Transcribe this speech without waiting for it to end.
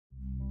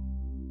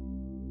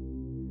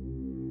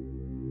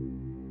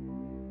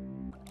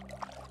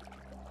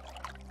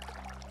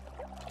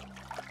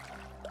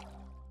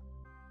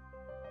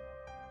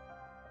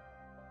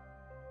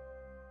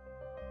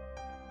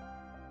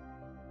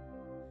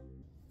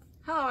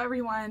Hello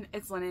everyone,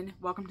 it's Lennon.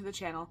 Welcome to the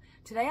channel.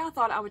 Today I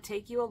thought I would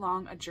take you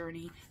along a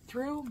journey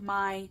through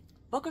my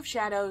Book of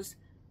Shadows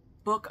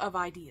book of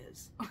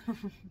ideas.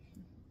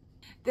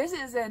 This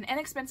is an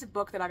inexpensive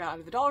book that I got out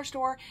of the dollar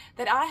store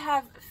that I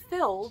have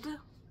filled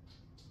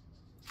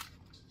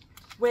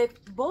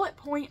with bullet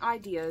point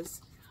ideas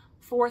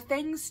for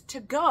things to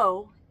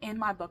go in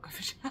my Book of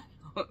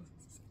Shadows.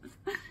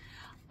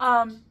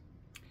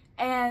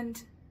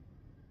 And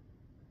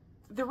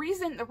the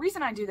reason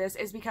I do this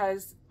is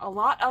because a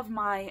lot of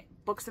my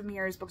books of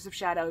mirrors, books of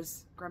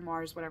shadows,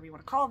 grimoires, whatever you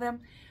want to call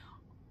them,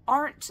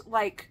 aren't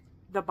like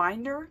the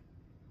binder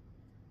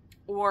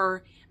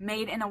or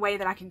made in a way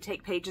that I can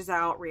take pages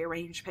out,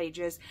 rearrange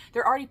pages.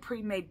 They're already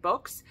pre-made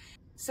books.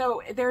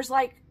 So there's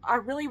like, I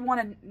really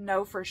want to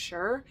know for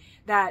sure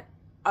that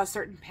a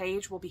certain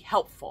page will be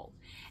helpful.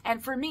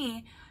 And for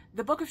me,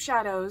 the Book of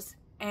Shadows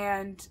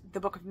and the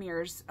Book of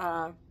Mirrors,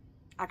 I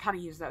kind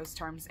of use those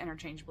terms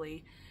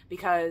interchangeably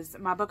because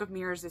my Book of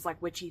Mirrors is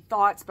like witchy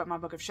thoughts, but my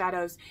Book of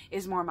Shadows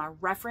is more my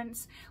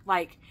reference.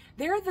 Like,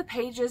 they're the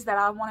pages that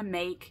I want to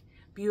make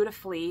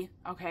beautifully,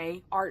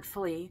 okay,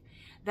 artfully,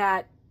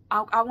 that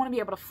I want to be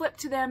able to flip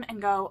to them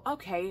and go,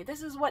 okay,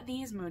 this is what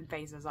these moon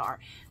phases are.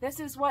 This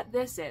is what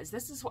this is.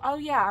 This is, oh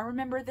yeah, I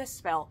remember this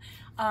spell.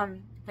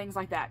 Things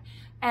like that.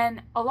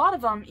 And a lot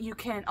of them you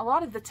can, a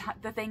lot of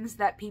the things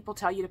that people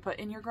tell you to put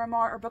in your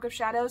grimoire or Book of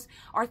Shadows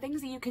are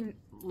things that you can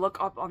look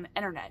up on the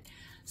internet.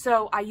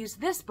 So I use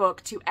this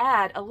book to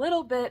add a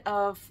little bit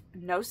of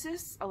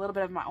gnosis, a little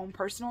bit of my own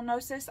personal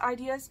gnosis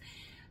ideas,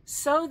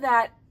 so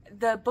that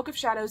the Book of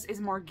Shadows is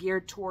more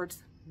geared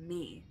towards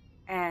me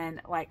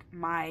and like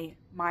my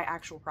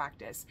actual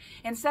practice.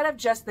 Instead of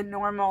just the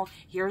normal,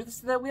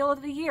 here's the Wheel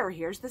of the Year,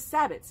 here's the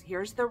Sabbats,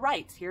 here's the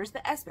rites, here's the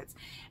Espats.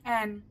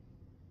 And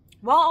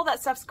while all that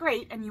stuff's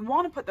great and you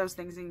want to put those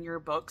things in your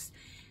books,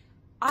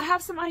 I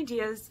have some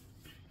ideas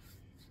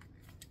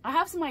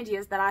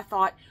that I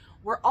thought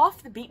were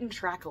off the beaten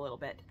track a little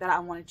bit that I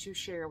wanted to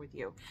share with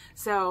you.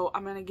 So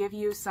I'm going to give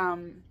you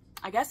some,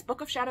 I guess,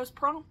 Book of Shadows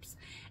prompts,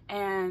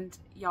 and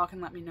y'all can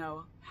let me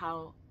know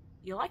how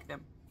you like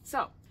them.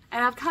 So,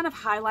 and I've kind of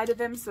highlighted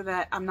them so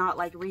that I'm not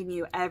like reading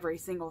you every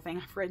single thing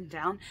I've written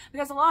down,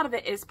 because a lot of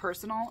it is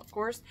personal, of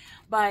course,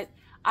 but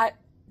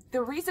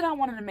the reason I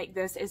wanted to make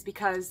this is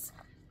because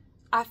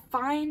I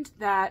find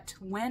that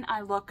when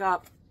I look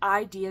up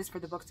ideas for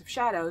the Books of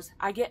Shadows,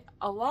 I get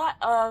a lot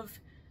of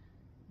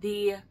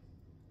the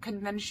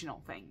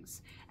conventional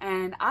things,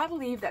 and I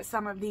believe that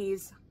some of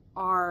these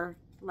are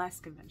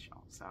less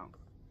conventional, so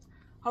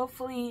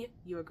hopefully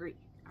you agree.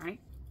 All right,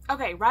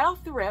 okay, right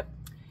off the rip,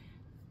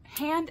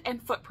 hand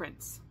and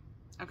footprints.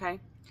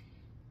 Okay,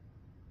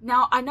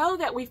 now I know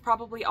that we've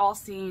probably all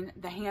seen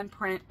the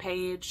handprint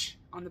page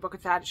on the Book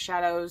of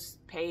Shadows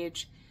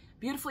page,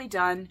 beautifully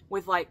done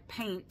with like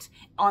paint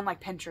on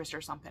like Pinterest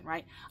or something,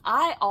 right?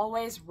 I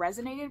always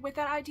resonated with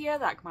that idea,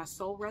 like my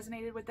soul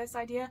resonated with this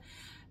idea.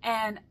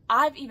 And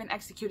I've even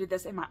executed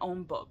this in my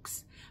own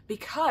books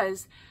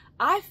because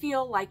I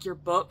feel like your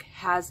book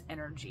has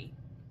energy.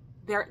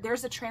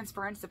 There's a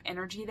transference of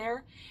energy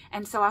there.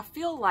 And so I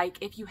feel like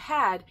if you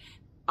had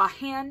a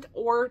hand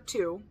or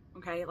two,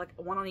 okay, like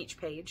one on each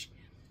page,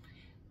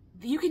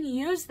 you can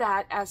use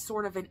that as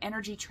sort of an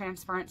energy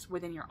transference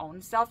within your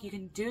own self. You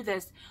can do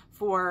this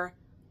for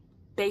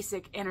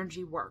basic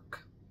energy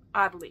work,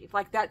 I believe.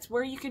 Like, that's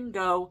where you can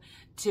go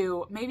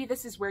to, maybe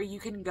this is where you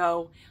can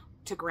go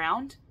to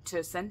ground,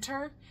 to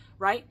center,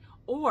 right?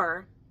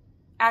 Or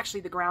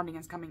actually the grounding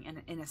is coming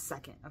in a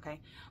second, okay?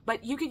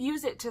 But you could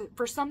use it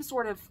for some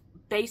sort of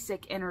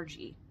basic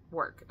energy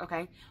work,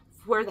 okay?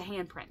 For the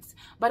handprints.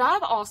 But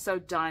I've also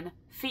done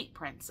feet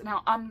prints.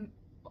 Now, I'm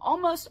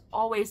almost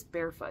always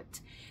barefoot.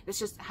 It's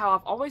just how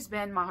I've always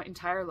been my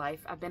entire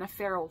life. I've been a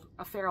feral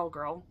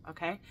girl,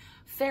 okay?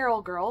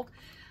 Feral girl.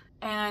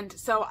 And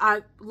so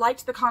I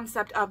liked the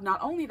concept of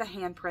not only the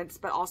handprints,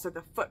 but also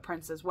the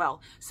footprints as well.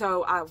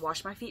 So I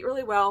wash my feet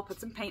really well, put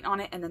some paint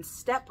on it, and then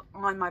step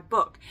on my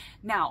book.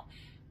 Now,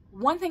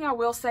 one thing I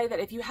will say,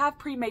 that if you have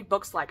pre-made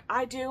books like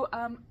I do,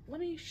 let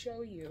me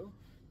show you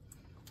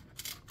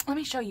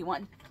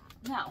one.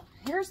 Now,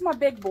 here's my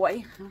big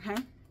boy,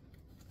 okay?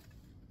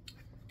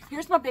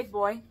 Here's my big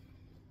boy,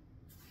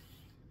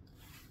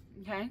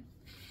 okay?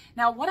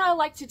 Now, what I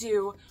like to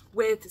do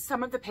with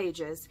some of the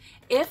pages,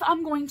 if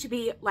I'm going to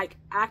be like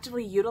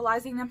actively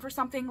utilizing them for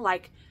something,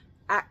 like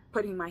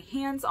putting my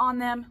hands on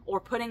them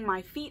or putting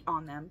my feet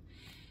on them,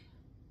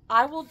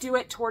 I will do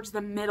it towards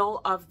the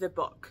middle of the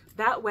book.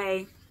 That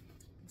way,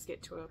 let's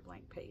get to a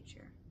blank page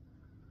here.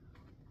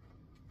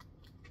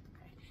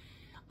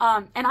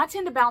 Okay. And I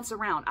tend to bounce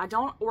around. I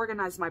don't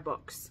organize my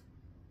books.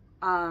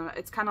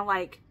 It's kind of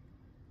like,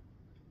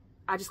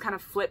 I just kind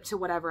of flip to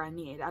whatever I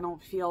need. I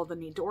don't feel the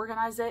need to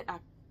organize it.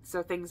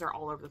 So things are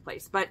all over the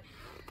place, but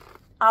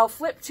I'll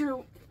flip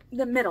to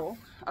the middle,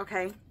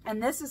 okay?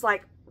 And this is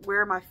like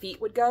where my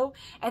feet would go.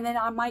 And then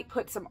I might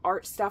put some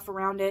art stuff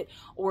around it,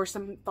 or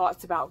some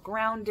thoughts about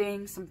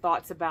grounding, some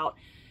thoughts about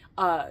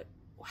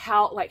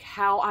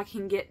how I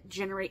can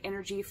generate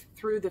energy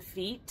through the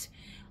feet.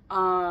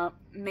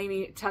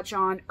 maybe touch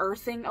on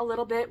earthing a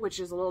little bit, which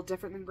is a little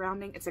different than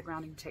grounding. It's a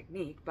grounding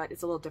technique, but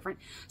it's a little different.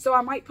 So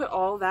I might put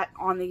all that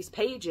on these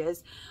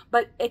pages,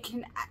 but it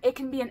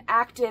can be an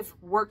active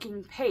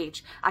working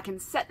page. I can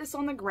set this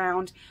on the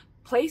ground,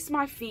 place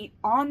my feet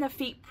on the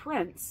feet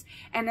prints,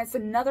 and it's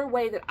another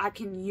way that I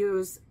can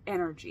use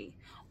energy.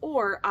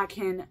 Or I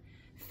can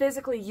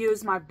physically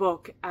use my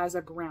book as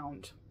a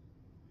ground,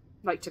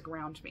 like to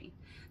ground me.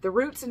 The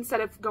roots,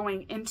 instead of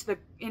going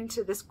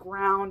into this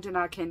ground, and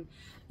I can,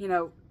 you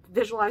know,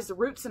 visualize the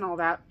roots and all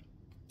that,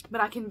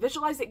 but I can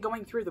visualize it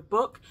going through the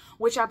book,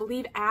 which I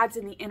believe adds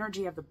in the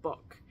energy of the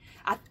book.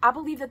 I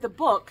believe that the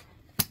book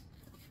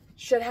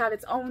should have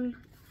its own,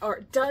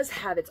 or does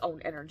have its own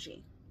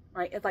energy,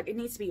 right? It's like, it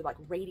needs to be like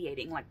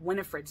radiating, like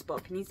Winifred's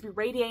book. It needs to be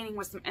radiating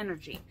with some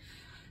energy.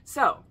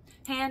 So,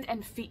 hand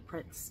and feet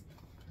prints,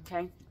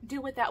 okay?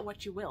 Do with that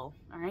what you will,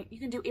 all right? You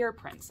can do ear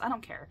prints. I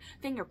don't care.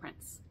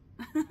 Fingerprints.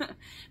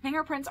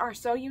 Fingerprints are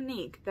so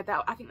unique that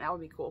I think that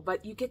would be cool,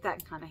 but you get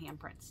that kind of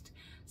handprints.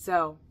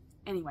 So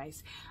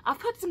anyways, I've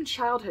put some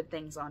childhood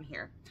things on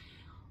here.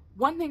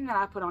 One thing that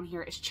I put on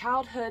here is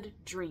childhood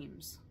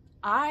dreams.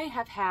 I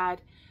have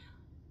had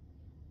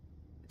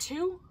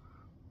two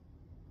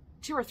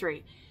or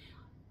three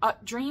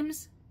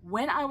dreams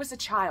when I was a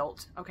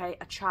child, okay,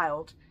 a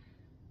child,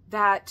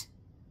 that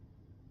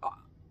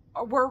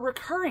were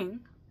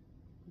recurring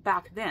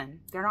back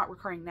then. They're not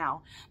recurring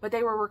now, but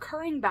they were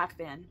recurring back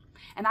then.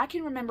 And I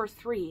can remember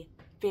three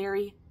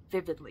very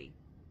vividly.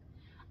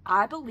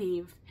 I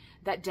believe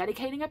that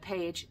dedicating a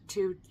page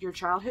to your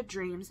childhood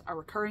dreams, a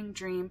recurring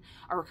dream,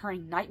 a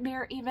recurring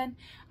nightmare even,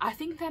 I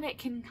think that it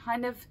can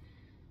kind of,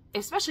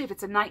 especially if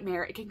it's a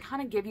nightmare, it can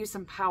kind of give you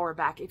some power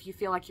back if you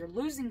feel like you're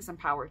losing some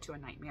power to a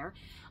nightmare,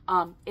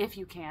 if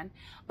you can.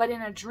 But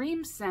in a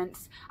dream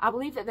sense, I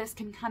believe that this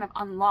can kind of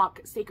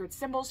unlock sacred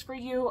symbols for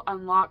you,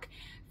 unlock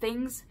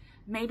things,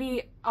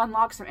 maybe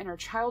unlock some inner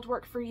child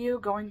work for you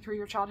going through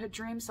your childhood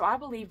dreams. So I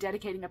believe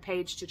dedicating a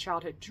page to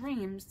childhood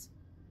dreams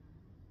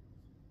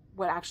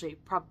would actually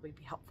probably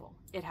be helpful.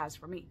 It has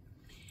for me.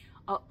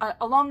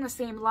 Along the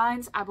same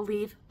lines, I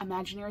believe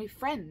imaginary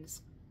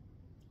friends.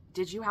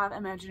 Did you have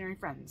imaginary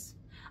friends?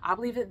 I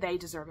believe that they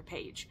deserve a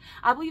page.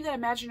 I believe that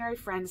imaginary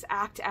friends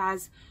act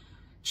as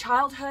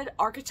childhood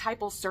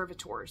archetypal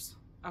servitors,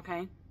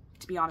 okay?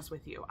 To be honest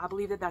with you, I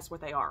believe that that's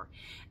what they are.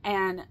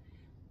 And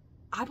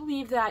I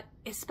believe that,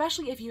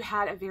 especially if you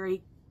had a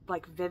very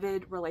like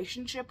vivid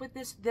relationship with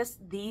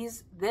these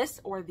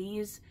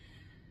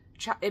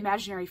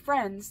imaginary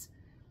friends,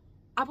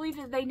 I believe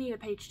that they need a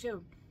page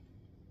too.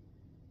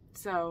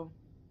 So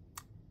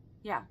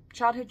yeah,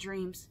 childhood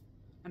dreams,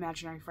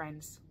 imaginary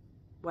friends,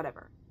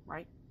 whatever,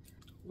 right?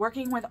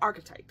 Working with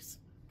archetypes.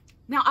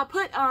 Now I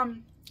put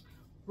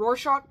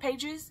Rorschach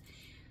pages.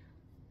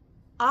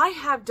 I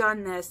have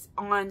done this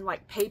on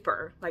like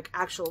paper, like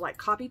actual like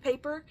copy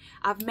paper.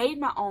 I've made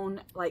my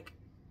own like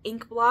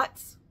ink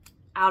blots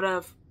out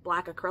of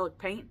black acrylic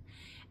paint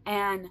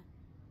and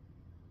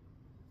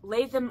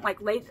laid them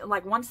like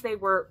once they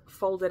were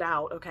folded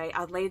out, okay,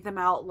 I laid them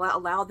out,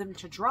 allowed them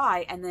to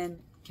dry, and then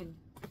can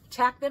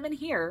tack them in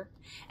here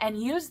and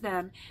use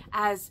them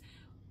as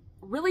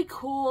really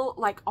cool,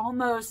 like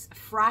almost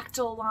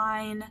fractal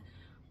line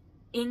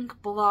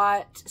ink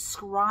blot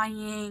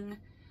scrying,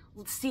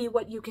 see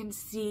what you can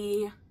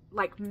see,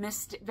 like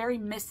very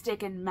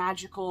mystic and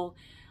magical.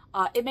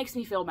 It makes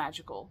me feel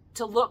magical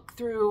to look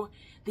through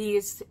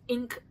these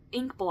ink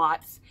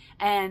blots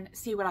and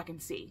see what I can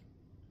see.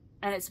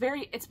 And it's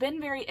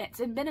been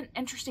an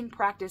interesting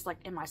practice, like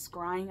in my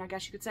scrying, I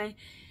guess you could say.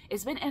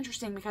 It's been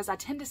interesting because I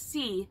tend to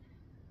see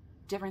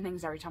different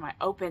things every time I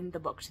open the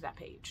book to that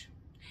page.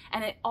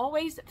 And it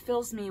always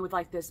fills me with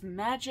like this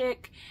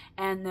magic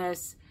and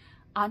this,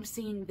 I'm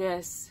seeing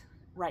this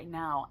right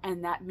now,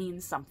 and that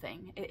means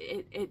something.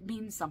 It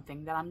means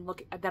something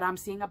that I'm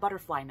seeing a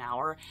butterfly now,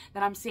 or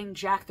that I'm seeing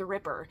Jack the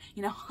Ripper,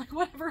 you know, like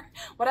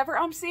whatever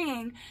I'm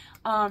seeing.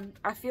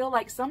 I feel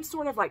like some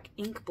sort of like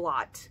ink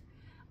blot,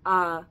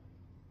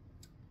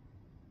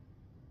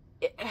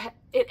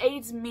 it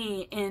aids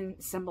me in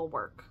symbol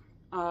work,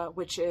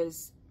 which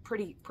is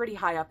pretty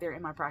high up there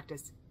in my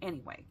practice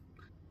anyway.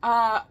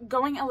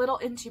 Going a little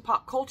into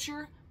pop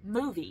culture,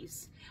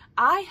 movies.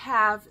 I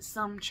have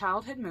some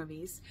childhood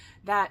movies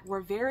that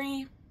were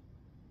very,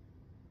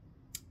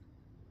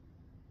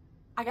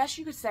 I guess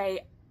you could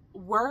say,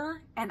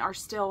 were and are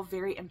still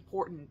very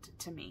important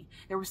to me.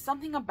 There was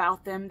something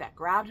about them that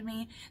grabbed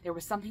me. There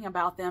was something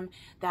about them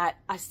that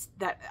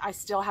I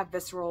still have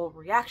visceral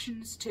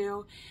reactions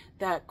to.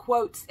 The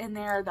quotes in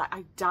there, that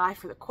I die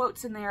for the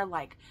quotes in there,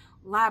 like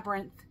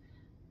Labyrinth,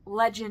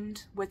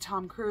 Legend with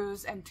Tom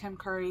Cruise and Tim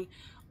Curry,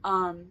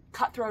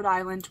 Cutthroat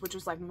Island, which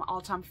was like my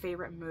all-time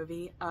favorite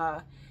movie,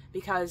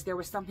 because there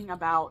was something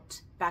about,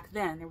 back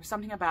then, there was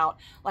something about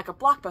like a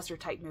blockbuster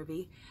type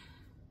movie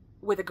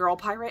with a girl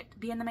pirate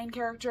being the main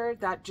character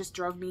that just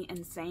drove me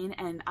insane.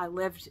 And I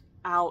lived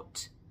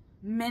out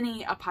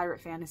many a pirate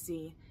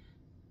fantasy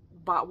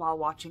while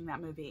watching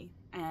that movie.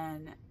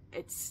 And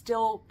it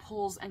still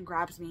pulls and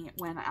grabs me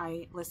when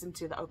I listen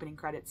to the opening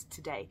credits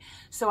today.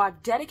 So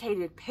I've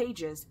dedicated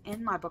pages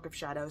in my Book of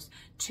Shadows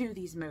to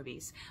these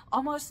movies.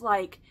 Almost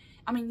like,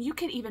 I mean, you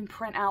could even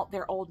print out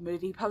their old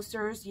movie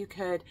posters. You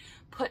could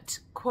put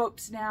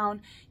quotes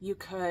down. You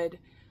could,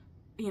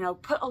 you know,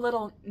 put a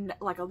little,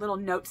 like a little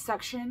note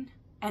section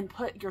and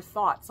put your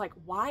thoughts, like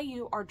why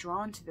you are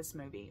drawn to this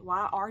movie.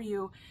 Why are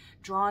you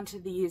drawn to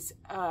these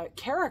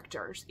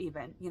characters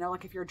even? You know,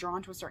 like if you're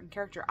drawn to a certain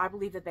character, I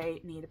believe that they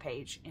need a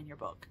page in your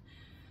book.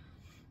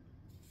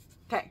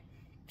 Okay.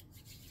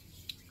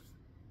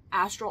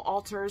 Astral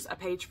altars, a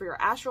page for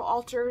your astral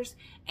altars,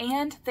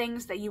 and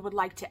things that you would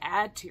like to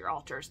add to your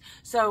altars.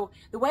 So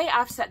the way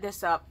I've set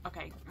this up,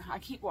 okay, I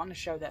keep wanting to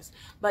show this,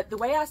 but the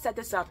way I set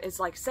this up is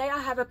like, say I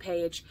have a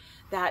page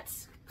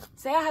that's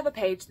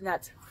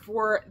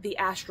for the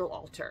astral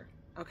altar,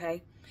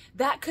 okay?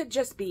 That could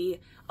just be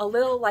a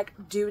little like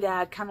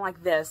doodad, kind of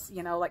like this,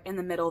 you know, like in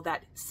the middle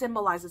that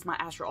symbolizes my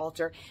astral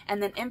altar,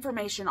 and then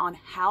information on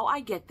how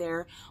I get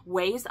there,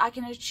 ways I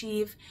can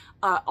achieve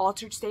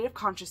altered state of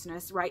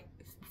consciousness, right?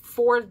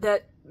 For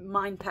the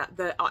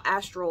the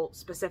astral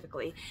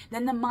specifically.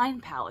 Then the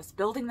mind palace,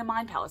 building the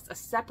mind palace, a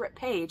separate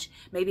page,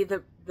 maybe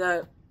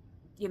the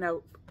you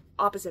know,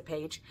 opposite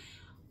page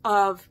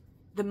of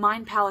the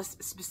mind palace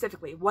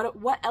specifically.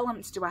 What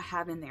elements do I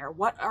have in there?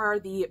 What are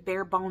the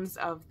bare bones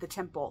of the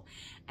temple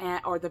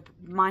or the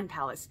mind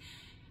palace?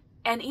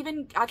 And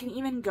even I can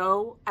even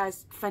go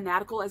as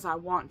fanatical as I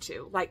want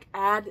to, like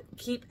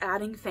keep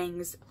adding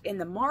things in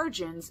the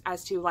margins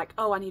as to like,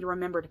 oh, I need to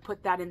remember to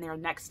put that in there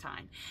next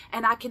time.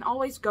 And I can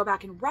always go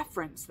back and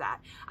reference that.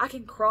 I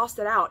can cross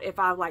it out if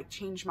I like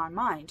change my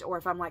mind, or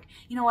if I'm like,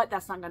 you know what,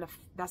 that's not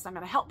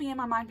gonna help me in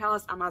my mind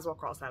palace, I might as well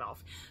cross that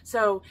off.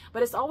 So,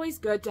 but it's always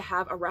good to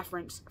have a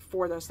reference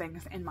for those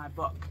things in my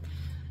book.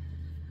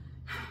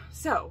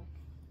 So,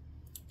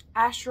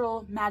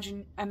 astral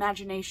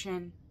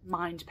imagination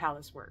mind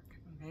palace work.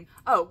 Okay.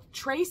 Oh,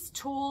 trace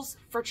tools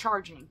for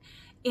charging.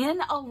 In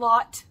a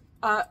lot,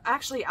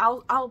 actually,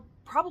 I'll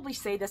probably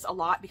say this a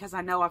lot because I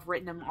know I've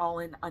written them all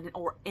in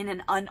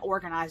an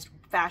unorganized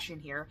fashion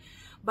here,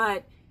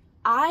 but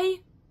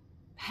I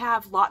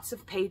have lots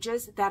of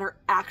pages that are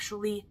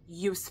actually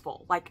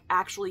useful, like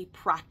actually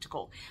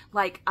practical.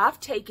 Like I've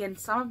taken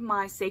some of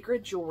my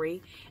sacred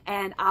jewelry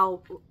and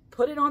I'll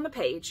put it on the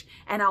page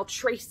and I'll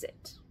trace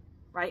it,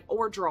 right?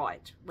 Or draw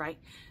it, right?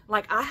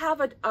 Like I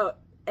have a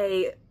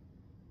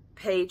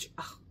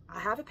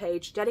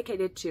page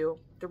dedicated to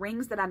the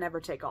rings that I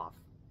never take off,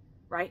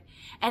 right?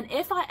 And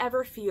if I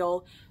ever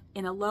feel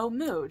in a low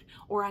mood,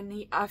 or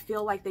I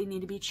feel like they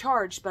need to be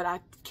charged, but I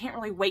can't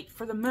really wait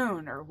for the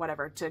moon or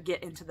whatever to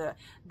get into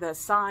the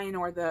sign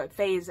or the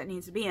phase it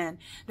needs to be in,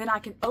 then I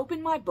can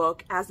open my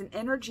book as an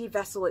energy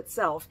vessel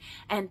itself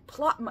and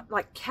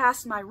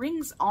cast my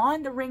rings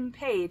on the ring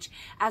page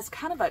as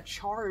kind of a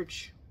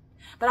charge.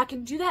 But I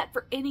can do that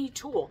for any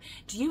tool.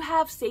 Do you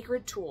have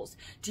sacred tools?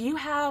 Do you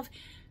have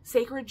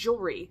sacred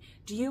jewelry?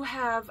 Do you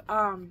have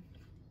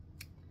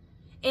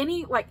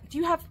do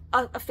you have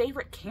a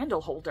favorite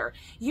candle holder?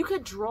 You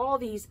could draw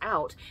these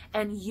out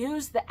and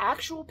use the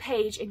actual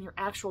page in your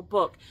actual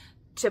book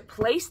to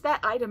place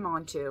that item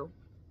onto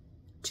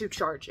to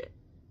charge it.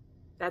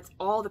 That's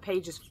all the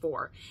page is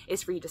for,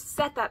 is for you to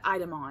set that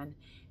item on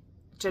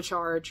to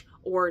charge,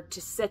 or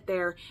to sit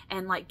there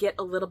and like get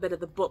a little bit of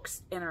the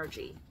book's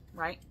energy,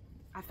 right?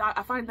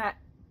 I find that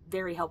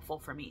very helpful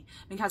for me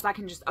because I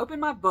can just open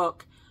my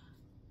book.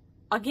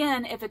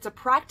 Again, if it's a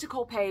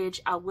practical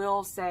page, I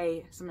will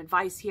say some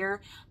advice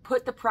here.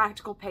 Put the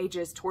practical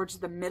pages towards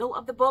the middle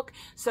of the book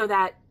so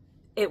that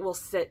it will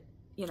sit,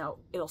 you know,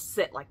 it'll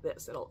sit like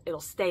this. It'll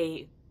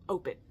stay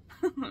open.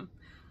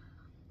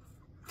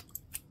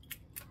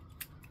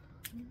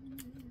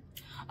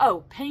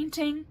 Oh,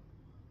 painting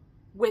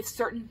with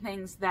certain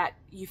things that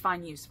you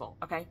find useful,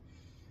 okay?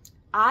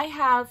 I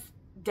have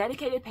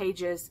dedicated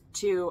pages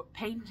to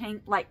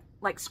painting, like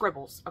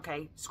scribbles,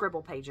 okay?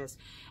 Scribble pages.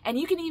 And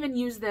you can even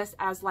use this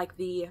as like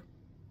the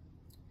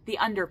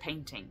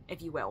underpainting,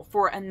 if you will,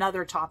 for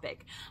another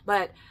topic.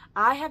 But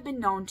I have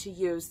been known to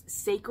use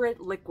sacred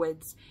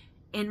liquids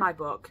in my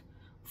book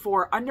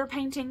for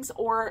underpaintings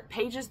or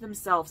pages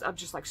themselves of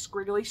just like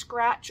scriggly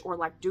scratch or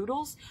like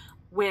doodles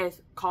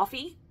with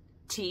coffee,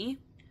 tea,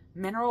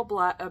 menstrual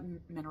blood.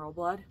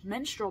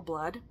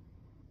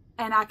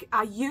 And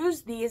I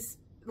use these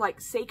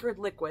like sacred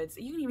liquids.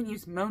 You can even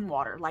use moon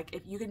water. Like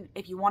if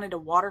you wanted to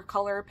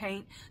watercolor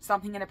paint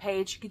something in a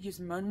page, you could use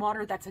moon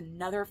water. That's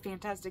another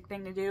fantastic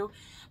thing to do.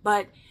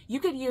 But you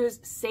could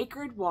use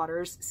sacred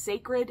waters,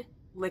 sacred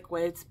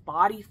liquids,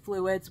 body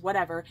fluids,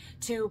 whatever,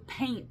 to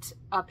paint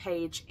a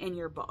page in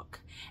your book.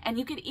 And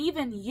you could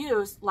even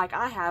use, like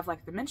I have,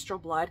 like the menstrual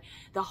blood,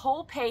 the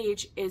whole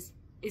page is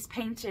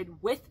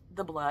painted with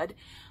the blood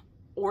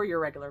or your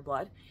regular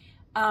blood.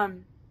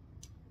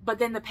 But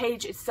then the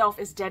page itself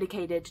is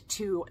dedicated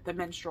to the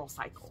menstrual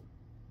cycle.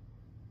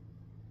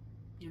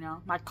 You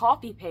know, my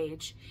coffee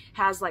page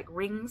has like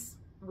rings,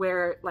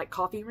 like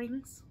coffee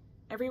rings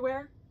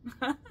everywhere.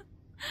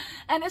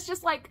 And it's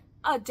just like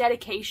a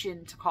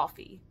dedication to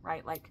coffee,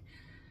 right? Like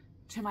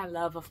to my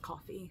love of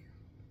coffee,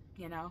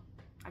 you know?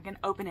 I can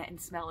open it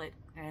and smell it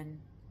and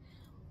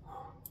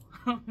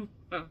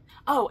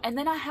oh, and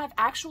then I have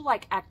actual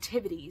like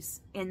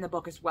activities in the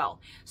book as well.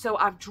 So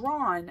I've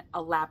drawn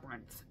a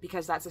labyrinth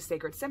because that's a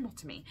sacred symbol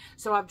to me.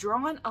 So I've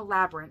drawn a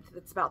labyrinth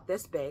that's about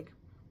this big.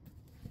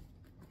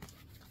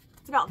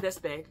 It's about this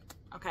big,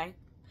 okay?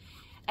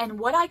 And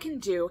what I can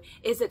do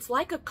is it's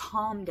like a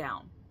calm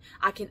down.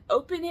 I can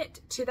open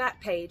it to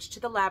that page, to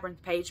the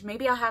labyrinth page.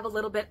 Maybe I have a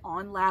little bit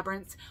on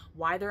labyrinths,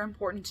 why they're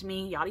important to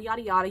me, yada,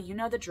 yada, yada. You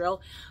know the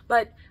drill.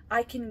 But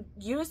I can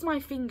use my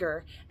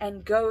finger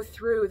and go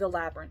through the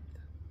labyrinth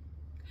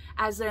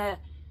as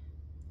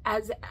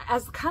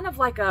kind of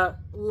like a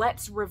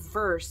let's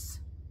reverse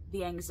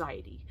the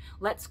anxiety.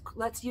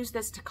 Let's use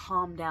this to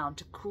calm down,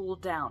 to cool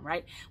down,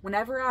 right?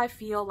 Whenever I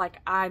feel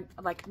like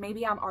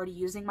maybe I'm already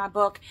using my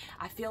book,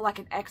 I feel like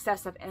an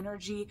excess of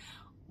energy,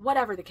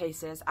 whatever the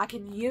case is, I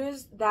can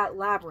use that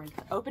labyrinth,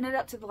 open it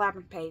up to the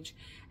labyrinth page,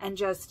 and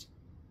just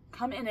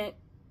come in it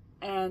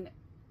and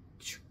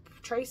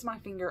trace my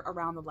finger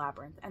around the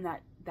labyrinth, and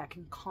that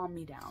can calm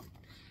me down.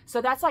 So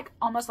that's like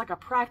almost like a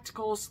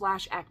practical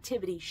 /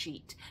 activity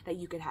sheet that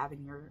you could have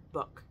in your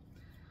book.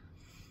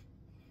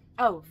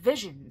 Oh,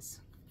 visions.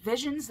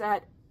 Visions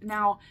that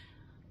now,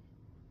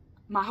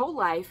 my whole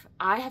life,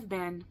 I have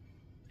been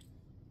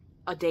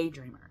a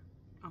daydreamer,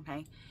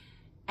 okay?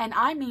 And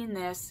I mean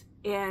this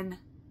in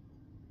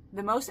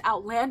the most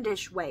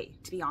outlandish way,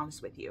 to be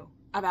honest with you.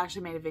 I've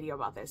actually made a video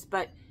about this,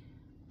 but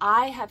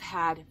I have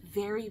had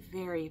very,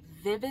 very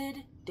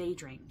vivid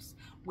daydreams.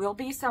 We'll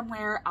be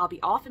somewhere, I'll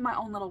be off in my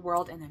own little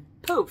world, and then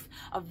poof,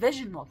 a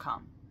vision will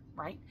come,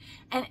 right?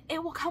 And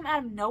it will come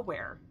out of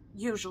nowhere.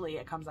 Usually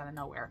it comes out of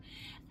nowhere.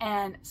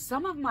 And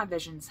some of my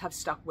visions have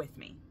stuck with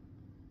me.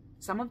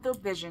 Some of the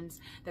visions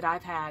that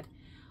I've had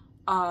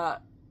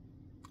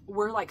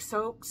were like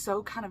so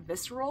kind of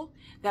visceral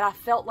that I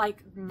felt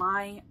like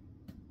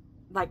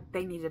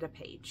they needed a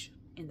page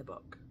in the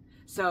book.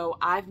 So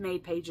I've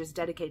made pages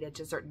dedicated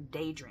to certain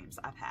daydreams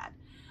I've had.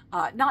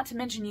 Not to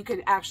mention you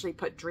could actually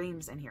put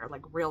dreams in here,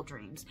 like real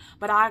dreams.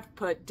 But I've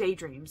put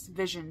daydreams,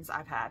 visions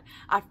I've had.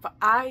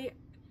 I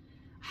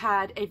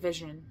had a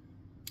vision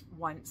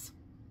once.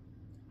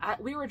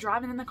 We were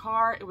driving in the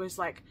car. It was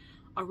like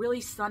a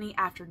really sunny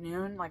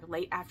afternoon, like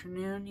late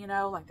afternoon, you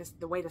know, like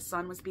the way the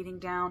sun was beating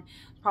down.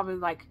 Probably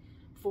like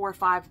 4 or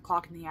 5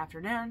 o'clock in the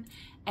afternoon.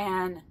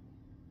 And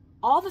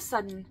all of a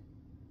sudden,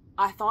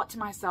 I thought to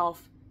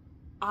myself,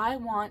 I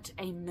want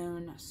a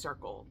moon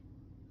circle.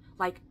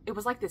 Like, it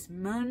was like this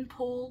moon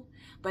pool,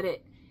 but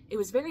it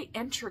was very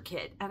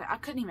intricate, and I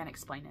couldn't even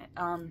explain it.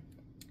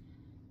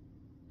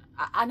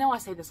 I know I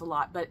say this a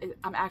lot, but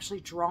I'm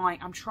actually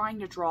I'm trying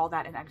to draw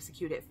that and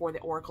execute it for the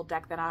Oracle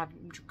deck that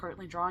I'm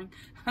currently drawing.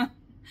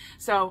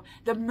 So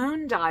the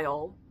moon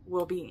dial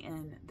will be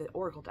in the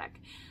Oracle deck.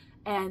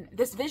 And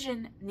this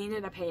vision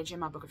needed a page in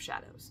my Book of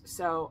Shadows.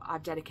 So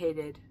I've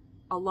dedicated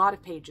a lot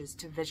of pages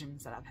to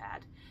visions that I've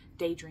had.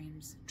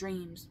 Daydreams,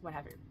 dreams,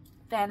 whatever.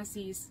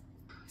 Fantasies.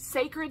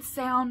 Sacred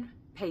sound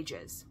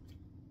pages.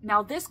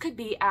 Now this could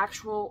be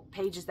actual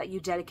pages that you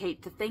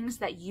dedicate to things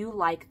that you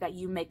like, that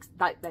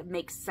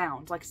make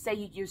sound. Like say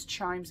you use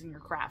chimes in your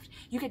craft.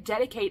 You could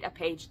dedicate a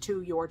page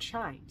to your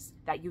chimes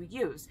that you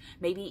use.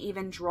 Maybe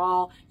even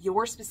draw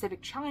your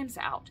specific chimes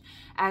out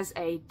as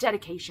a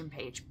dedication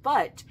page.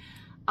 But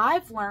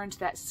I've learned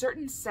that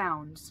certain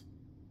sounds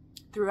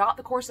throughout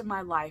the course of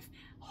my life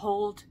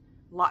hold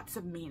lots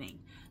of meaning.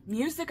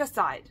 Music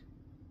aside,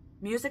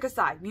 music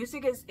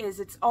is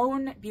its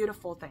own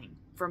beautiful thing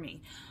for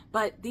me.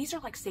 But these are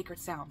like sacred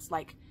sounds,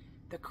 like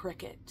the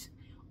cricket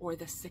or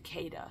the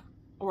cicada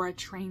or a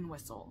train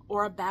whistle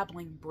or a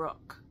babbling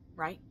brook,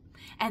 right?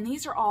 And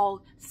these are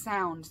all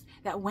sounds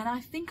that when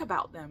I think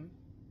about them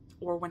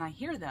or when I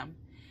hear them,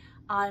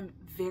 I'm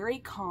very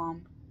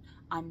calm.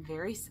 I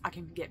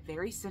can get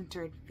very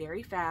centered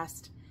very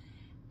fast,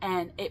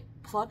 and it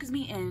plugs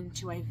me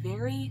into a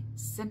very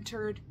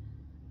centered,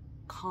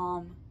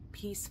 calm,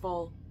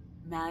 peaceful,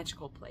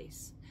 magical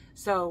place.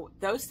 So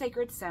those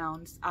sacred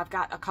sounds, I've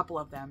got a couple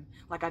of them,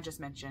 like I just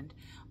mentioned,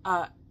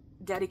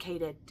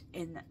 dedicated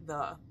in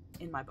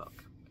my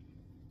book.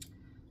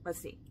 Let's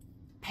see.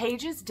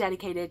 Pages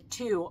dedicated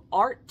to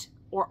art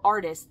or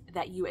artists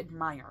that you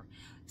admire.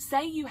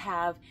 Say you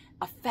have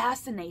a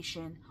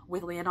fascination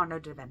with Leonardo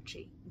da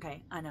Vinci.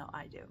 Okay, I know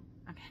I do.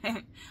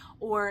 Okay,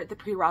 or the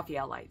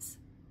Pre-Raphaelites,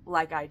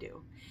 like I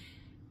do,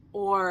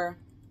 or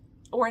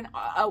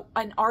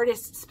an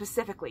artist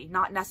specifically,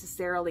 not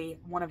necessarily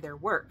one of their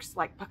works,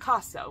 like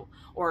Picasso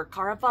or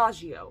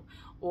Caravaggio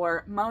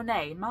or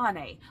Monet,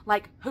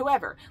 like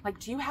whoever. Like,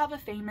 do you have a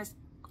famous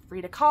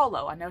Frida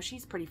Kahlo? I know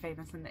she's pretty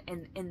famous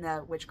in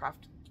the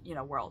witchcraft, you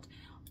know, world,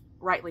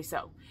 rightly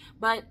so.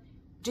 But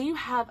do you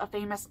have a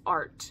famous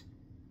art?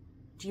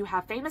 Do you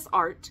have famous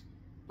art,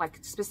 like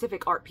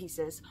specific art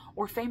pieces,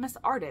 or famous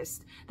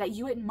artists that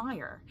you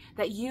admire,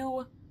 that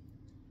you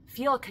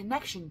feel a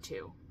connection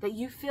to, that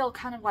you feel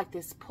kind of like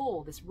this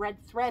pull, this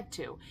red thread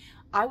to?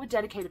 I would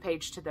dedicate a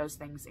page to those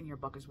things in your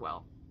book as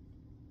well.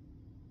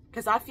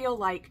 because I feel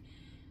like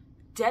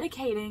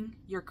dedicating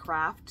your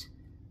craft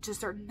to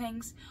certain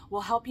things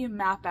will help you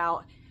map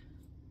out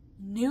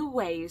new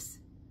ways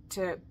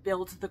to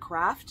build the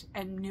craft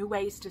and new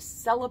ways to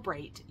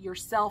celebrate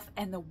yourself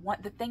and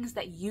the things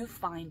that you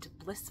find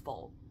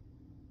blissful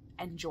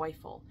and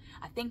joyful.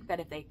 I think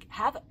that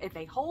if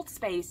they hold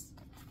space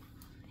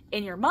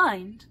in your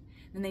mind,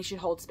 then they should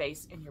hold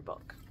space in your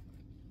book.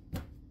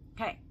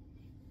 Okay.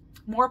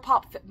 More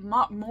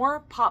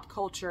pop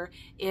culture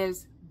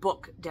is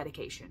book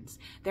dedications.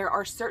 There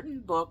are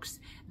certain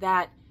books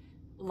that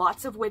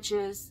lots of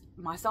witches,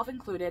 myself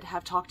included,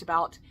 have talked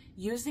about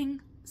using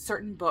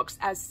certain books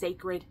as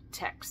sacred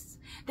texts.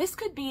 This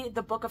could be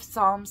the book of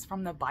Psalms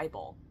from the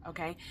Bible,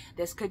 okay?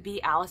 This could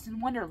be Alice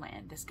in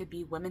Wonderland. This could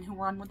be Women Who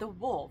Run with the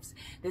Wolves.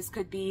 This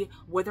could be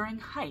Wuthering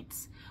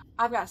Heights.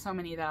 I've got so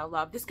many that I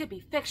love. This could be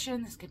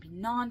fiction. This could be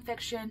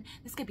nonfiction.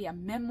 This could be a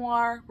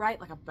memoir,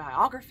 right? Like a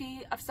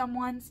biography of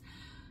someone's.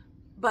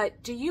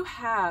 But do you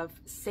have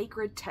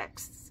sacred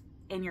texts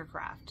in your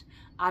craft?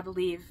 I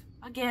believe,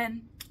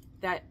 again,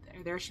 that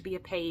there should be a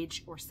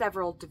page or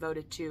several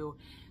devoted to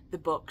the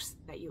books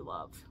that you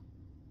love.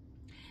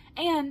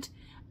 And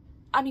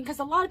I mean, because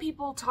a lot of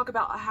people talk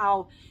about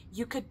how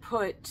you could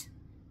put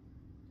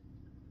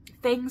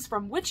things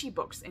from witchy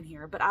books in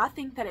here, but I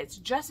think that it's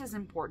just as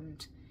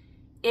important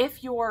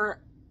if you're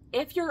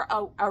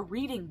a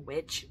reading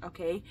witch,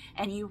 okay,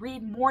 and you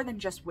read more than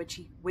just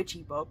witchy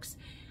books,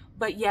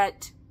 but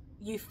yet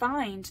you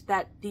find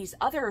that these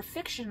other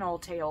fictional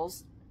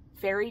tales,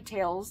 fairy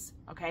tales,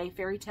 okay,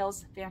 fairy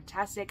tales,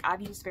 fantastic.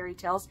 I've used fairy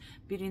tales.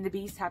 Beauty and the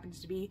Beast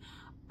happens to be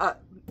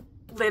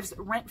lives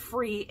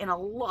rent-free in a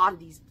lot of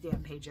these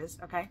damn pages,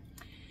 okay?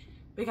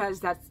 Because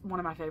that's one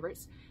of my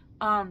favorites.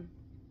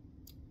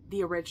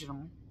 The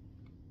original,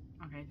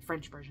 okay, the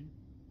French version.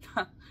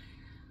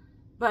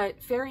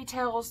 But fairy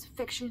tales,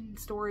 fiction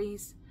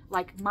stories,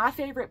 like my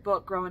favorite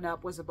book growing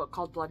up was a book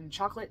called Blood and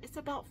Chocolate. It's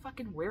about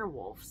fucking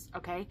werewolves,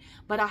 okay?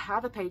 But I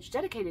have a page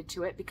dedicated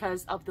to it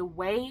because of the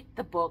way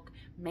the book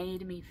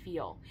made me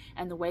feel,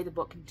 and the way the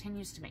book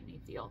continues to make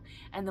me feel,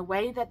 and the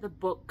way that the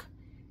book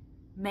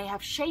may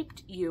have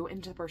shaped you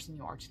into the person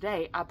you are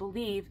today. I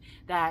believe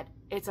that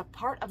it's a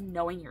part of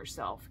knowing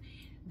yourself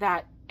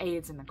that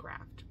aids in the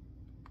craft.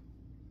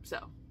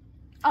 So,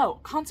 oh,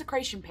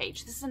 consecration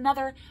page. This is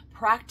another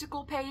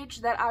practical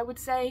page that I would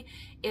say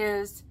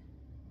is,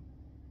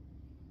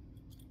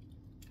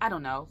 I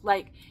don't know,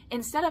 like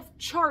instead of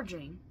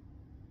charging,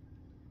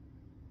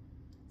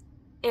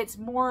 it's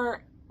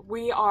more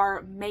we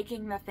are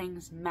making the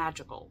things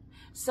magical.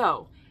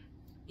 So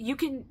you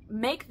can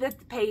make the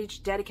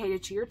page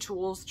dedicated to your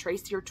tools,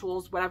 trace your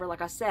tools, whatever,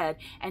 like I said,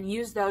 and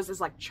use those as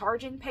like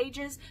charging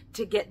pages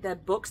to get the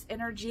book's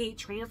energy,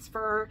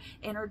 transfer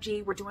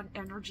energy. We're doing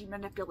energy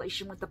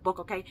manipulation with the book,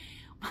 okay?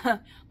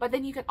 But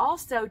then you could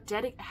also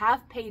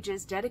have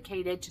pages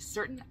dedicated to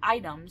certain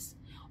items,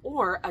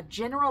 or a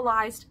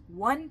generalized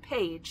one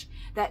page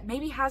that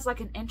maybe has like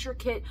an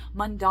intricate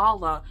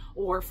mandala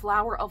or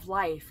flower of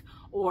life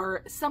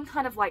or some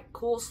kind of like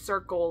cool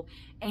circle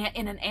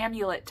in an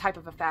amulet type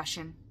of a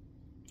fashion.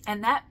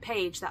 And that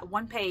page, that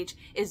one page,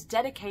 is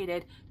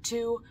dedicated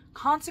to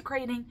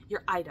consecrating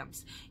your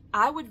items.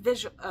 I would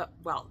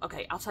well,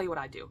 okay, I'll tell you what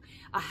I do.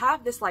 I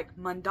have this like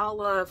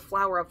mandala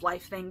flower of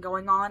life thing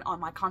going on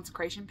my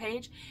consecration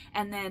page.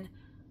 And then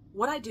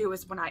what I do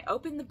is when I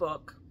open the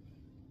book,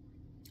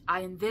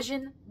 I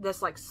envision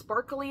this like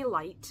sparkly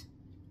light.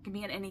 It can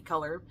be in any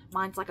color.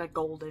 Mine's like a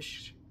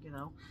goldish, you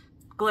know,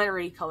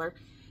 glittery color.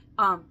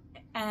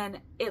 And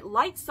it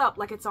lights up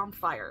like it's on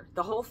fire,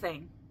 the whole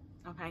thing.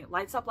 Okay, it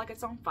lights up like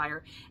it's on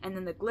fire, and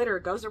then the glitter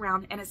goes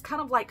around, and it's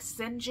kind of like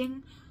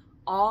singeing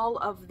all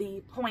of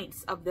the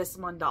points of this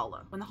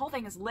mandala. When the whole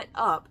thing is lit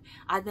up,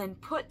 I then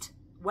put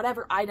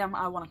whatever item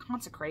I want to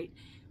consecrate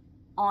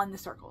on the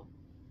circle.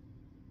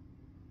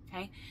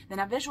 Okay,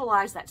 then I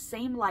visualize that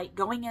same light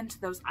going into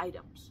those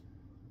items.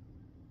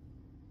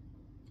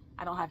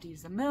 I don't have to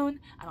use the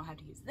moon. I don't have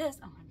to use this.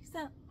 I don't have to use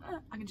that.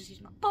 I can just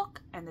use my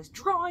book and this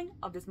drawing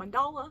of this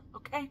mandala,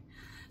 okay?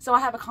 So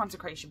I have a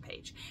consecration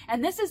page.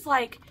 And this is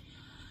like,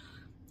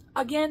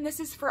 again, this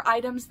is for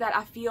items that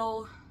I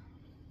feel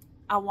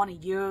I want to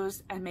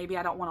use, and maybe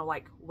I don't want to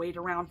like wait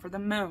around for the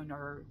moon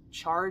or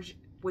charge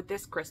with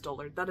this crystal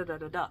or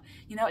da-da-da-da-da.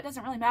 You know, it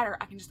doesn't really matter.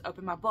 I can just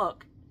open my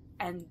book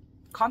and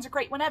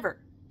consecrate whenever,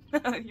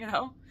 you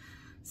know?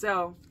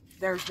 So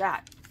there's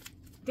that.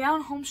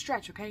 Down home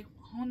stretch, okay?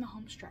 On the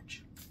home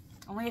stretch.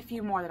 Only a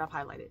few more that I've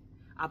highlighted,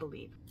 I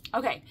believe.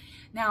 Okay,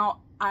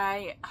 now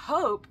I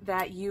hope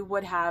that you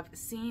would have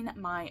seen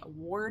my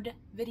ward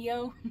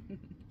video.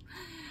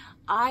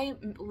 I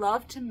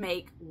love to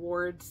make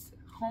wards,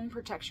 home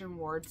protection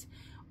wards,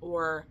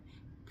 or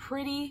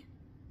pretty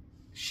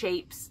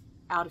shapes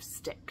out of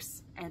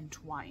sticks and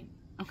twine,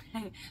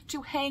 okay,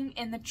 to hang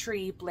in the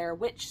tree Blair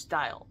Witch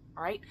style.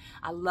 All right,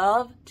 I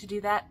love to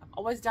do that. I've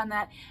always done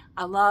that.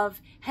 I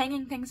love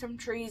hanging things from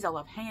trees. I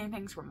love hanging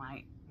things from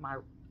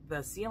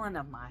the ceiling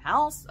of my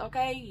house.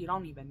 Okay, you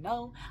don't even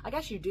know. I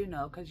guess you do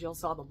know because you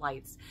saw the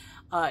lights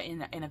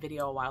in a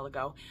video a while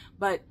ago.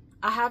 But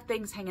I have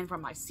things hanging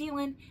from my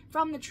ceiling,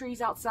 from the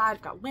trees outside.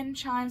 I've got wind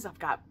chimes. I've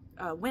got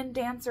wind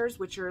dancers,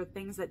 which are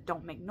things that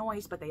don't make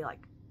noise, but they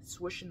like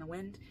swoosh in the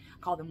wind. I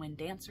call them wind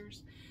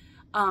dancers.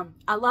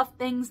 I love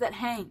things that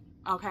hang,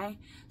 okay?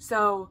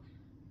 So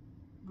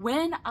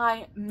when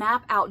I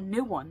map out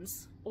new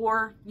ones,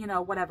 or, you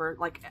know, whatever,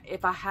 like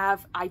if I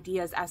have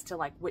ideas as to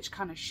like which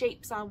kind of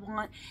shapes I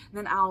want,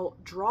 then I'll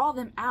draw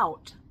them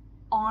out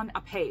on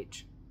a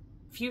page.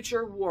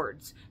 Future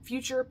wards,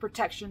 future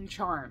protection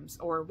charms,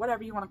 or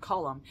whatever you want to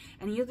call them.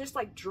 And you just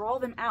like draw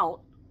them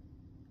out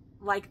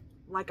like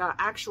a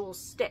actual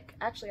stick.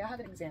 Actually, I have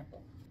an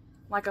example.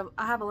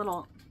 I have a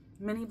little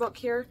mini book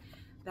here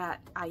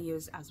that I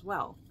use as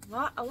well.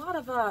 A lot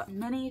of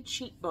mini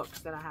cheat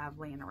books that I have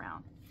laying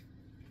around.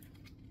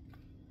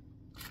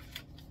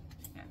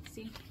 Yeah,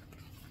 see?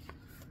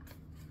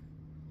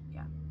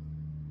 Yeah.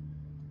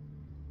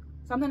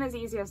 Something as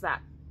easy as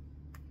that.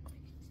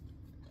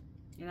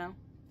 You know?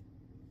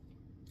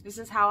 This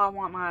is how I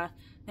want my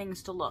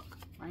things to look,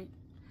 right?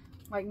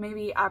 Like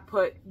maybe I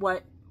put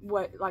what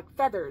like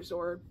feathers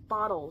or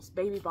bottles,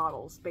 baby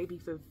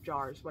food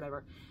jars,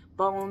 whatever.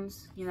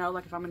 Bones, you know,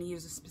 like if I'm going to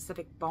use a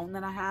specific bone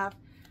that I have,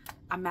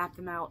 I map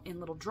them out in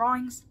little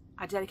drawings.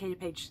 I dedicate a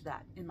page to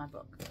that in my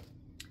book.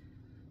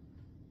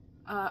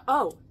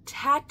 Oh,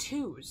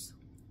 tattoos.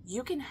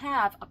 You can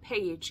have a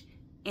page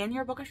in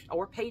your book of,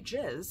 or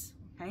pages,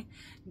 okay,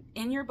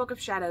 in your book of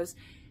shadows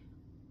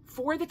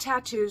for the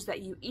tattoos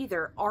that you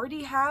either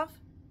already have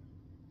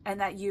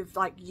and that you've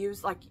like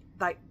used like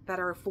that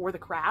are for the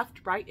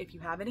craft, right? If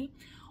you have any,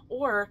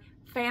 or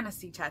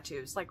fantasy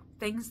tattoos, like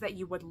things that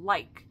you would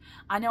like.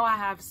 I know I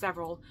have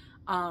several.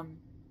 I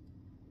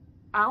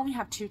only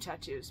have 2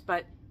 tattoos,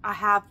 but I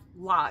have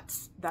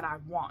lots that I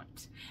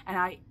want. And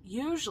I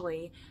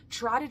usually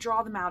try to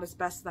draw them out as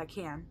best as I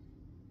can.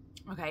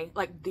 Okay,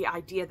 like the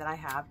idea that I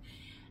have.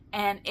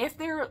 And if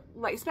they're,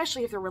 like,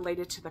 especially if they're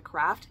related to the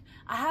craft,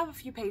 I have a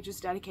few pages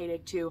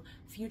dedicated to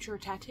future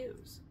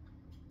tattoos.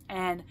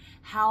 And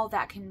how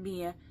that can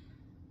be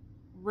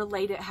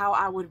related, how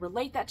I would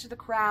relate that to the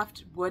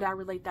craft. Would I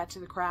relate that to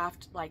the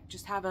craft? Like,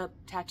 just have a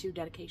tattoo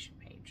dedication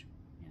page,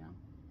 you know.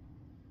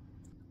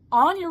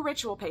 On your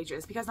ritual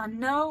pages, because I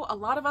know a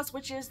lot of us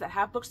witches that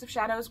have books of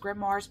shadows,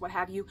 grimoires, what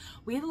have you,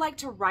 we like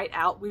to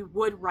we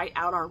would write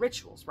out our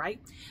rituals,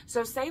 right?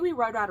 So say we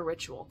wrote out a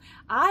ritual.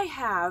 I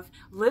have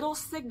little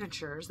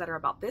signatures that are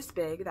about this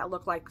big that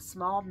look like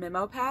small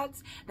memo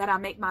pads that I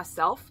make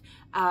myself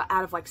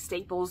out of like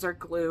staples or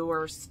glue,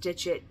 or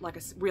stitch it like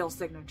a real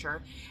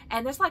signature.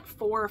 And there's like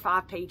 4 or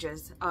 5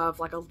 pages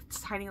of like a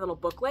tiny little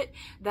booklet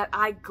that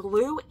I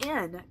glue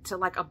in to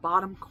like a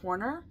bottom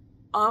corner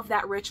of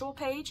that ritual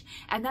page,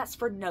 and that's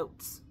for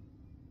notes.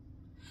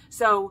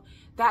 So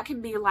that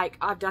can be like,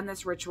 I've done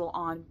this ritual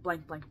on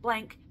blank, blank,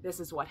 blank.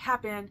 This is what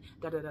happened,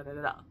 da, da, da, da,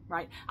 da, da,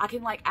 right? I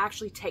can like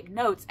actually take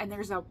notes, and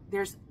there's,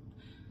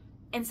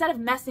 instead of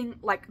messing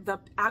like the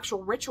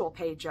actual ritual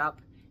page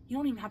up, you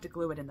don't even have to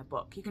glue it in the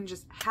book. You can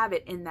just have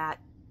it in that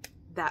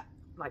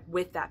like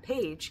with that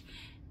page,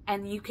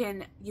 and you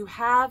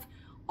have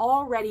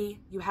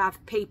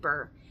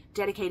paper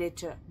dedicated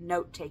to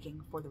note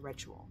taking for the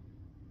ritual.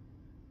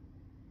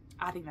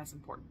 I think that's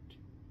important.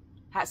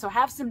 So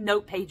have some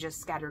note pages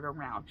scattered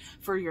around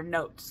for your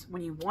notes.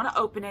 When you want to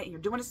open it and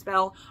you're doing a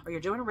spell or you're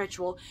doing a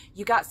ritual,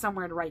 you got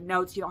somewhere to write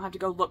notes. You don't have to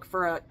go look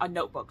for a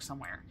notebook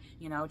somewhere,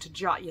 you know, to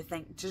jot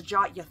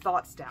your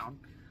thoughts down.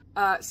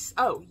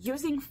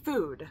 Using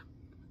food.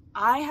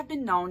 I have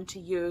been known to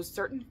use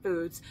certain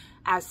foods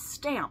as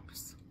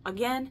stamps.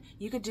 Again,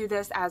 you could do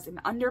this as an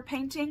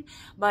underpainting,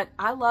 but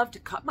I love to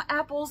cut my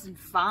apples and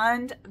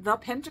find the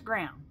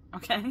pentagram,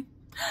 okay?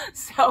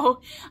 So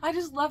I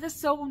just love this.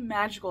 So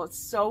magical. It's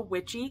so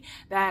witchy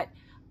that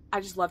I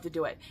just love to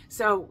do it.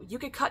 So you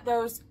could cut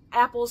those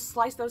apples,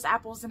 slice those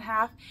apples in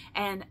half,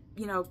 and,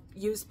 you know,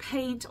 use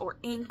paint or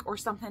ink or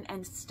something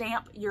and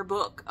stamp your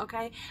book,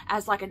 okay,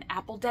 as like an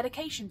apple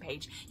dedication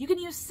page. You can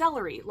use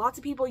celery. Lots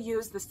of people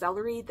use the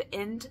celery, the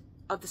end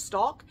of the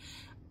stalk,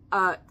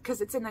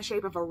 because it's in the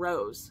shape of a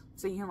rose.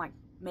 So you can like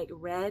make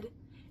red,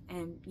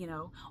 and, you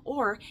know,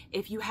 or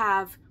if you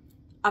have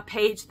a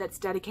page that's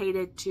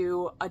dedicated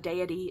to a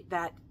deity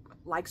that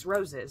likes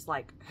roses,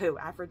 like who?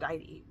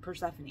 Aphrodite,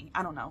 Persephone,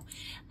 I don't know.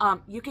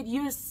 You could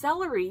use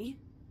celery,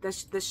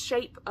 the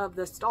shape of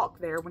the stalk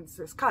there when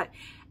it's cut,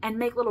 and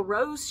make little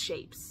rose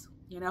shapes,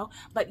 you know?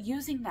 But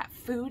using that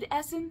food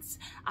essence,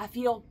 I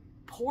feel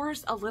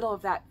pours a little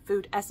of that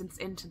food essence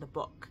into the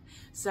book.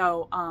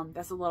 So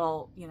that's a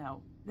little, you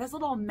know, there's a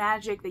little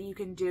magic that you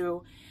can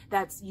do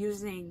that's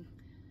using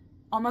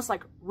almost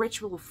like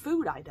ritual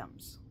food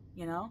items,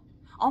 you know?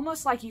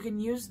 Almost like you can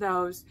use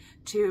those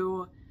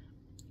to,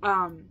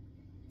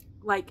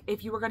 like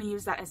if you were going to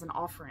use that as an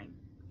offering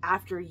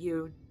after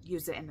you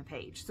use it in the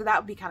page. So that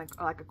would be kind of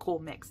like a cool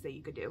mix that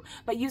you could do.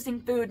 But using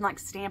food and like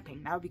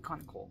stamping, that would be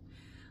kind of cool.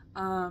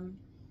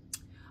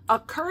 A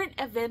current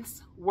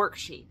events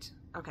worksheet,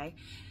 okay?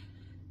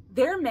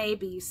 there may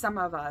be some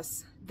of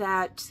us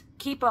that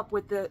keep up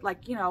with the,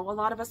 like, you know, a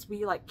lot of us,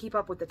 we like keep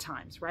up with the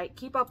times, right?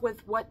 Keep up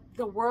with what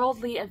the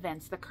worldly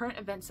events, the current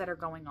events that are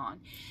going on.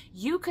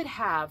 You could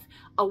have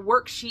a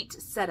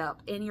worksheet set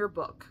up in your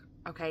book,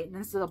 okay? And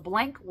this is a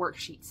blank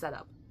worksheet set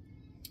up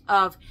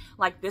of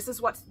like, this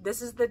is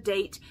the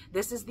date,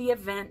 this is the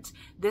event,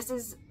 this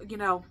is, you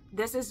know,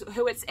 this is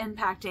who it's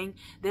impacting,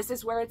 this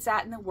is where it's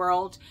at in the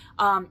world,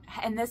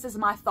 and this is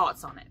my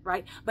thoughts on it,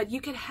 right? But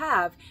you could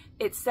have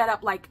it set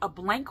up like a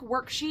blank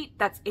worksheet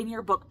that's in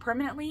your book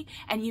permanently,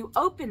 and you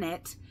open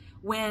it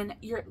when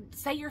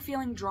say you're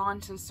feeling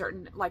drawn to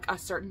a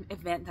certain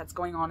event that's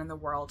going on in the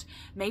world.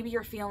 Maybe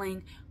you're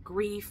feeling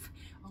grief,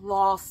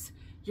 loss,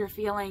 you're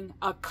feeling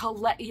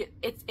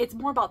it's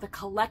more about the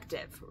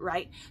collective,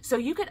 right? So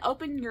you could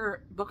open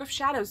your Book of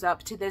Shadows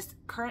up to this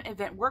current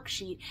event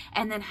worksheet,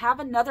 and then have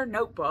another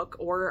notebook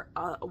or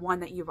one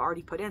that you've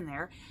already put in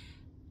there,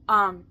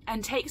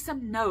 and take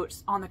some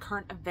notes on the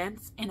current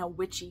events in a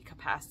witchy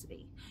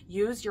capacity.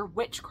 Use your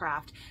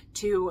witchcraft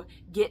to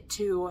get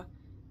to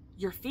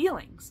your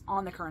feelings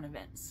on the current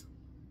events.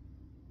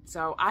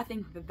 So I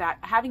think that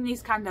having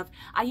these kind of,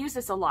 I use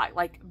this a lot,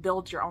 like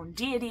build your own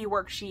deity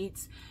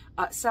worksheets,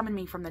 summon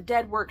me from the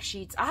dead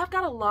worksheets. I've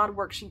got a lot of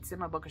worksheets in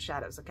my Book of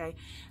Shadows, okay,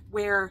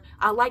 where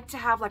I like to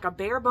have like a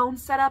bare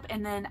bones setup,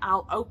 and then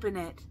I'll open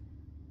it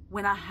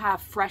when I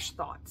have fresh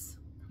thoughts,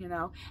 you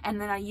know,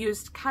 and then I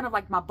used kind of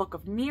like my Book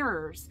of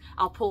Mirrors.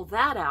 I'll pull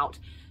that out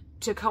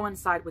to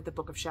coincide with the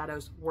Book of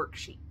Shadows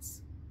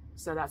worksheets.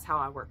 So that's how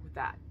I work with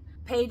that.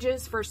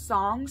 Pages for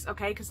songs,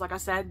 okay, because like I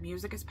said,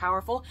 music is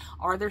powerful.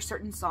 Are there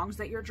certain songs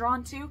that you're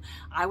drawn to?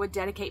 I would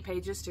dedicate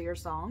pages to your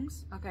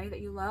songs, okay,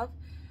 that you love.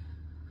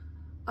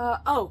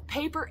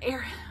 Paper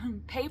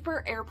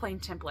airplane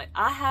template.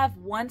 I have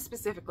one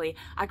specifically.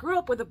 I grew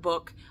up with a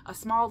book, a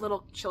small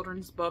little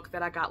children's book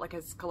that I got like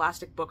a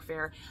Scholastic Book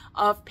Fair,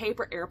 of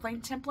paper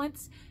airplane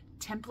templates,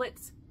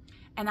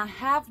 and I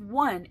have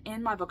one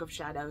in my Book of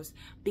Shadows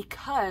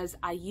because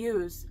I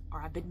use,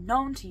 or I've been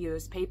known to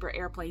use, paper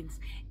airplanes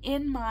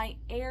in my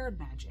air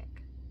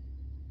magic.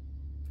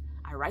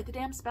 I write the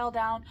damn spell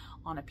down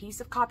on a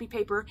piece of copy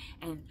paper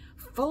and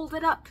fold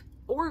it up,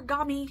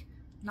 origami,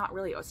 not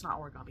really, it's not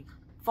origami,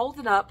 fold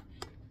it up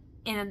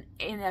in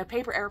a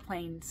paper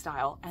airplane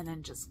style, and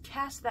then just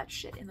cast that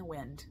shit in the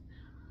wind.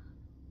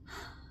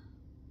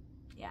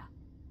 Yeah.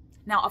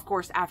 Now, of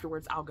course,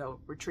 afterwards, I'll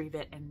go retrieve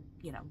it and,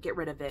 you know, get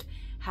rid of it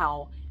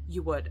how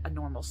you would a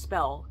normal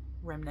spell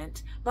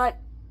remnant. But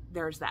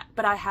there's that.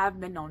 But I have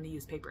been known to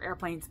use paper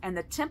airplanes, and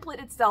the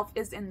template itself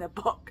is in the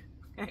book.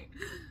 Okay.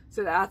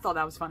 So I thought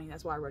that was funny.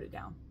 That's why I wrote it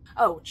down.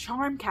 Oh,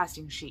 charm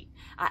casting sheet.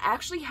 I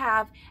actually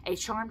have a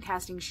charm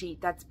casting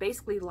sheet that's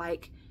basically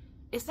like,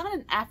 it's not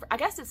an, I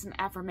guess it's an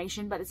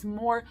affirmation, but it's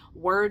more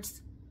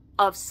words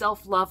of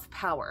self-love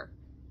power.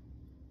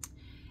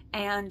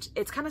 And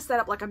it's kind of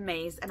set up like a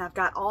maze, and I've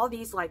got all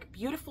these like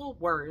beautiful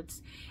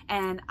words,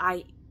 and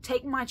I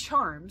take my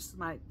charms,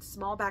 my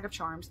small bag of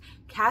charms,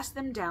 cast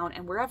them down,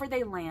 and wherever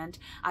they land,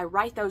 I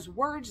write those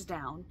words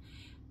down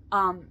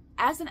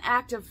as an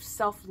act of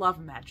self-love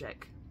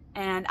magic.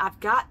 And I've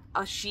got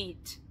a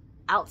sheet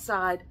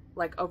outside,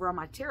 like over on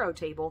my tarot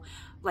table,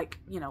 like,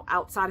 you know,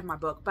 outside of my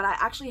book, but I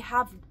actually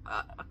have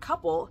a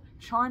couple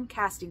charm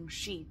casting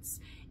sheets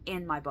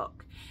in my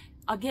book.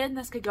 Again,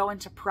 this could go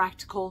into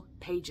practical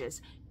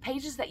pages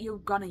that you're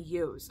gonna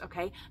use,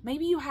 okay?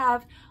 Maybe you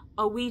have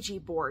a Ouija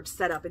board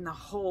set up in the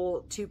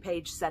whole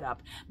 2-page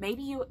setup.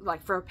 Maybe you,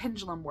 like for a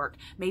pendulum work,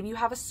 maybe you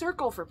have a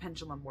circle for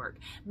pendulum work.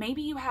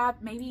 Maybe you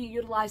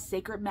utilize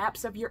sacred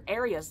maps of your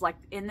areas, like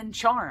in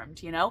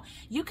Charmed, you know?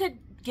 You could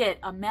get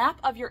a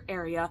map of your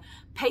area,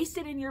 paste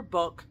it in your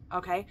book,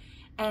 okay?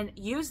 And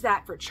use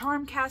that for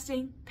charm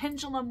casting,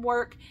 pendulum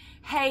work.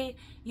 Hey,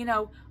 you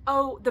know,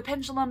 oh, the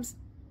pendulum's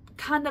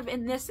kind of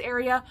in this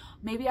area,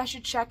 maybe I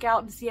should check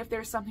out and see if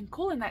there's something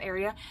cool in that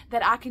area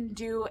that I can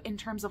do in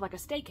terms of like a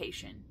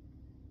staycation.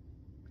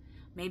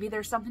 Maybe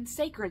there's something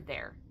sacred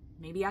there.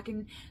 Maybe I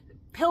can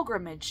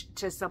pilgrimage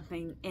to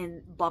something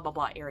in blah blah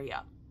blah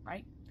area,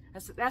 right?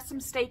 That's some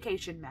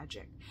staycation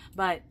magic.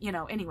 But, you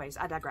know, anyways,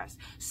 I digress.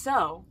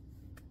 So,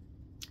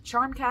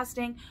 charm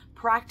casting,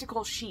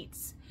 practical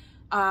sheets.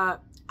 I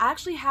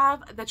actually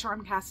have the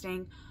charm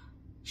casting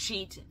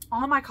sheet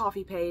on my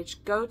coffee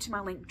page. Go to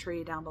my link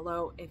tree down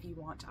below if you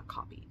want a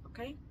copy,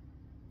 okay?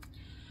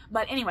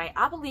 But anyway,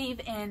 I believe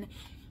in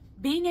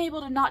being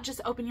able to not just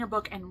open your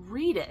book and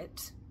read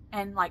it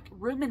and like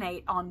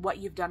ruminate on what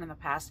you've done in the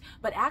past,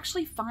 but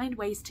actually find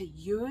ways to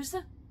use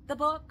the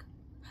book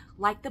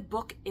like the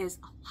book is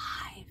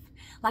alive.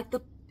 Like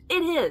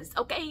it is,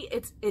 okay?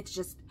 It's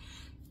just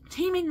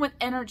teeming with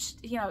energy,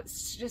 you know,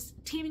 it's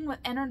just teeming with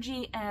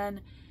energy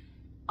and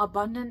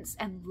abundance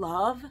and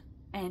love.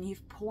 And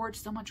you've poured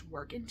so much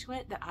work into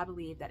it that I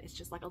believe that it's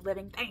just like a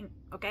living thing,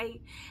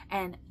 okay?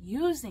 And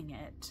using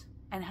it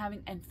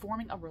and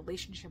forming a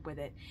relationship with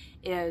it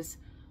is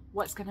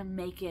what's going to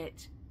make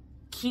it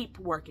keep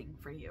working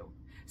for you.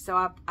 So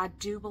I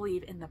do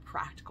believe in the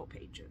practical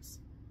pages.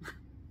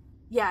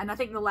 Yeah, and I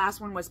think the last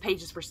one was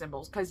pages for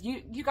symbols, because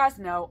you guys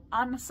know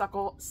I am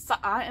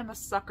a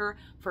sucker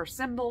for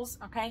symbols,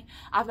 okay?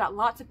 I've got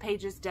lots of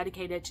pages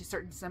dedicated to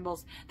certain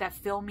symbols that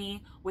fill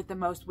me with the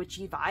most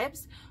witchy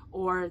vibes,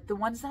 or the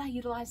ones that I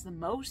utilize the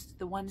most,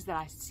 the ones that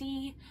I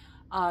see.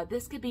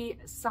 This could be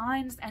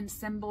signs and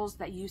symbols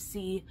that you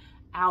see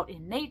out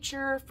in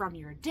nature, from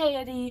your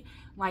deity,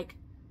 like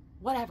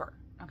whatever,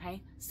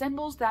 okay?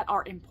 Symbols that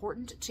are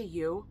important to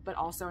you, but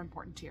also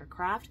important to your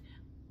craft,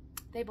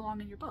 they belong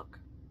in your book.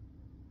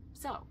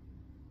 So,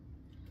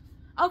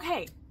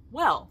 okay,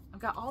 well, I've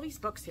got all these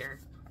books here.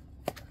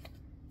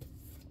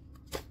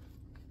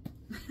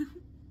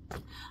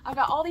 I've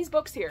got all these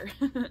books here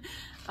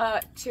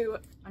I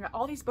got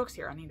all these books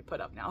here I need to put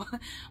up now.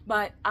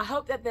 But I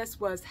hope that this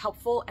was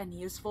helpful and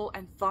useful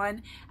and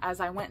fun as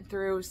I went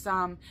through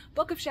some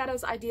Book of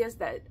Shadows ideas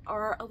that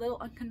are a little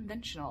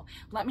unconventional.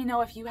 Let me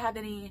know if you have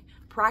any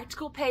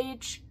practical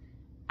page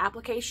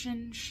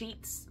application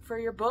sheets for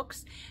your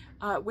books,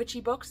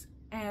 witchy books,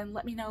 and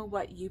let me know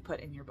what you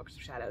put in your Books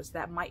of Shadows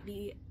that might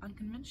be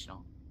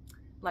unconventional.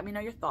 Let me know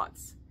your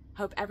thoughts.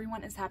 Hope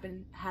everyone is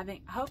having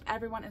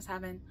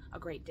a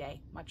great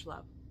day. Much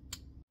love.